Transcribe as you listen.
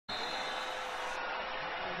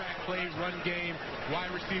play, run game,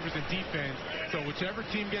 wide receivers, and defense. So whichever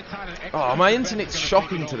team gets hot and oh, my internet's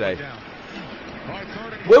shocking today.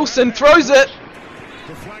 Wilson throws it.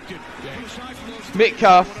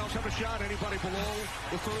 Metcalf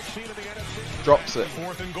drops it.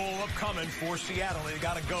 4th and goal upcoming for Seattle. They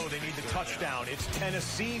got to go. They need the touchdown. It's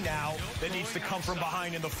Tennessee now that needs to come from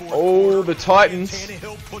behind in the 4th quarter. The Titans.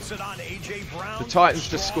 Puts it on A.J. Brown. The Titans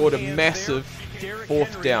just scored a massive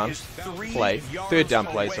 4th down play, 3rd down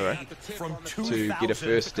play, sorry, to get a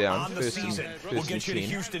 1st down, first and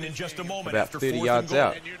 10, about 30 yards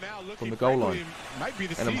out from the goal line.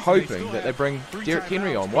 And I'm hoping that they bring Derrick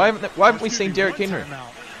Henry on. Why haven't we seen Derrick Henry?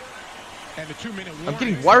 I'm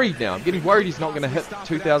getting worried now. I'm getting worried he's not going to hit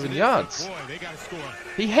 2,000 yards.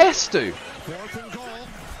 He has to.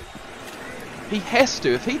 He has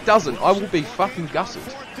to. If he doesn't, I will be fucking gutted.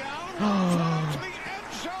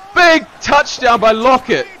 Big touchdown by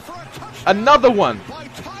Lockett. Another one.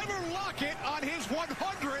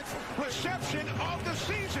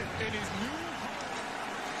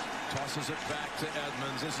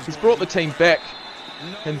 He's brought the team back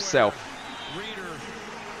himself.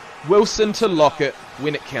 Wilson to Lockett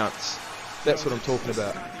when it counts. That's what I'm talking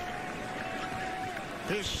about.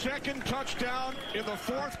 His 2nd touchdown in the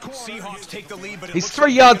 4th quarter. Seahawks take the lead, but he's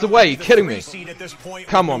 3 yards away. You're kidding me?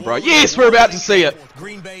 Come on, bro. Yes, we're about to see it.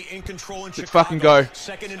 Green Bay in control. Let's fucking go.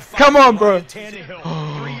 Come on, bro. 3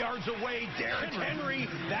 yards away, Derrick Henry.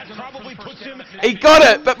 That probably puts him. He got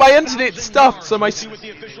it, but my internet's stuffed, so my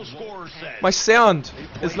sound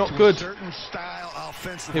is not good.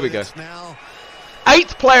 Here we go.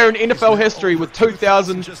 8th player in NFL history with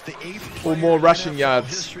 2,000 or more rushing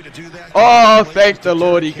yards. Oh, thank the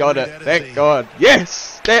Lord he got it. Thank God.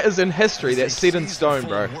 Yes! That is in history. That's set in stone,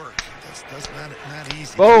 bro.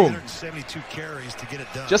 Boom.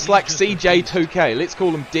 Just like CJ2K. Let's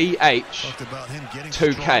call him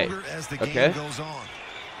DH2K. Okay?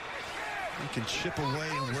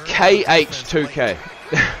 KH2K.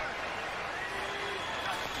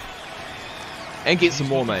 And get some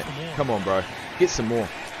more, mate. Come on, bro. Get some more.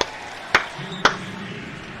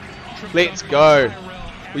 Let's go.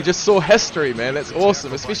 We just saw history, man. That's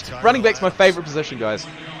awesome. Especially running back's my favorite position, guys.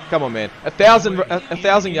 Come on, man.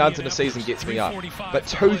 1,000 yards in a season gets me up, but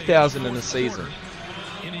 2,000 in a season.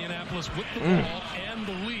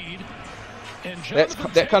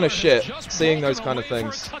 That kind of shit. Seeing those kind of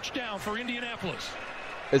things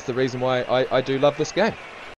is the reason why I do love this game.